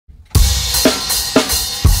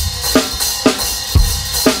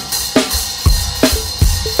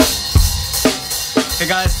Hey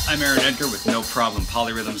guys, I'm Edgar with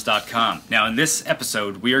Polyrhythms.com. Now in this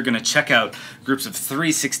episode, we are going to check out groups of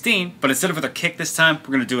 3/16, but instead of with a kick this time, we're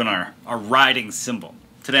going to do it on our riding cymbal.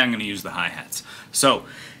 Today I'm going to use the hi-hats. So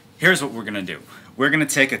here's what we're going to do. We're going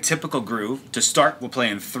to take a typical groove. To start, we'll play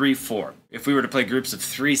in 3/4. If we were to play groups of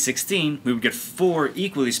 3/16, we would get 4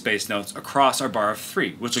 equally spaced notes across our bar of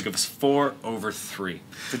 3, which will give us 4/3.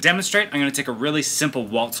 To demonstrate, I'm going to take a really simple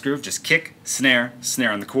waltz groove, just kick, snare,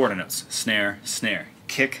 snare on the quarter notes. Snare, snare,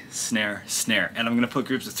 kick, snare, snare. And I'm going to put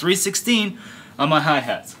groups of 3/16 on my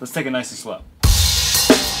hi-hats. Let's take it nice and slow.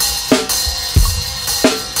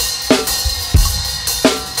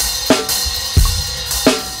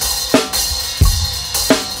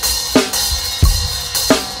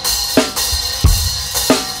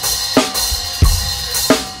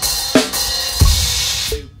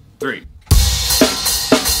 Three.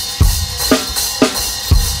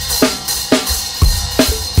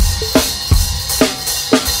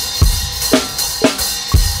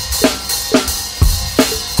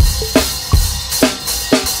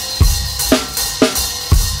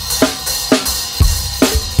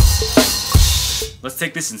 Let's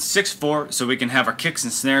take this in 6/4 so we can have our kicks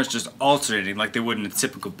and snares just alternating like they would in a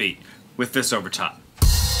typical beat, with this over top.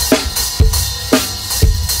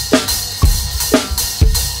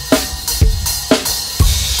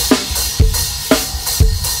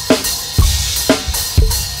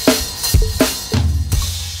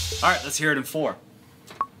 Alright, let's hear it in 4.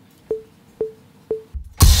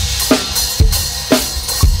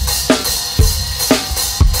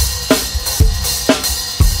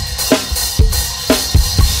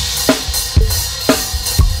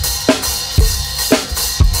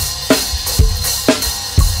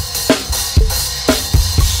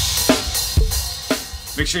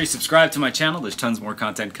 Make sure you subscribe to my channel. There's tons more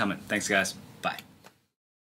content coming. Thanks, guys.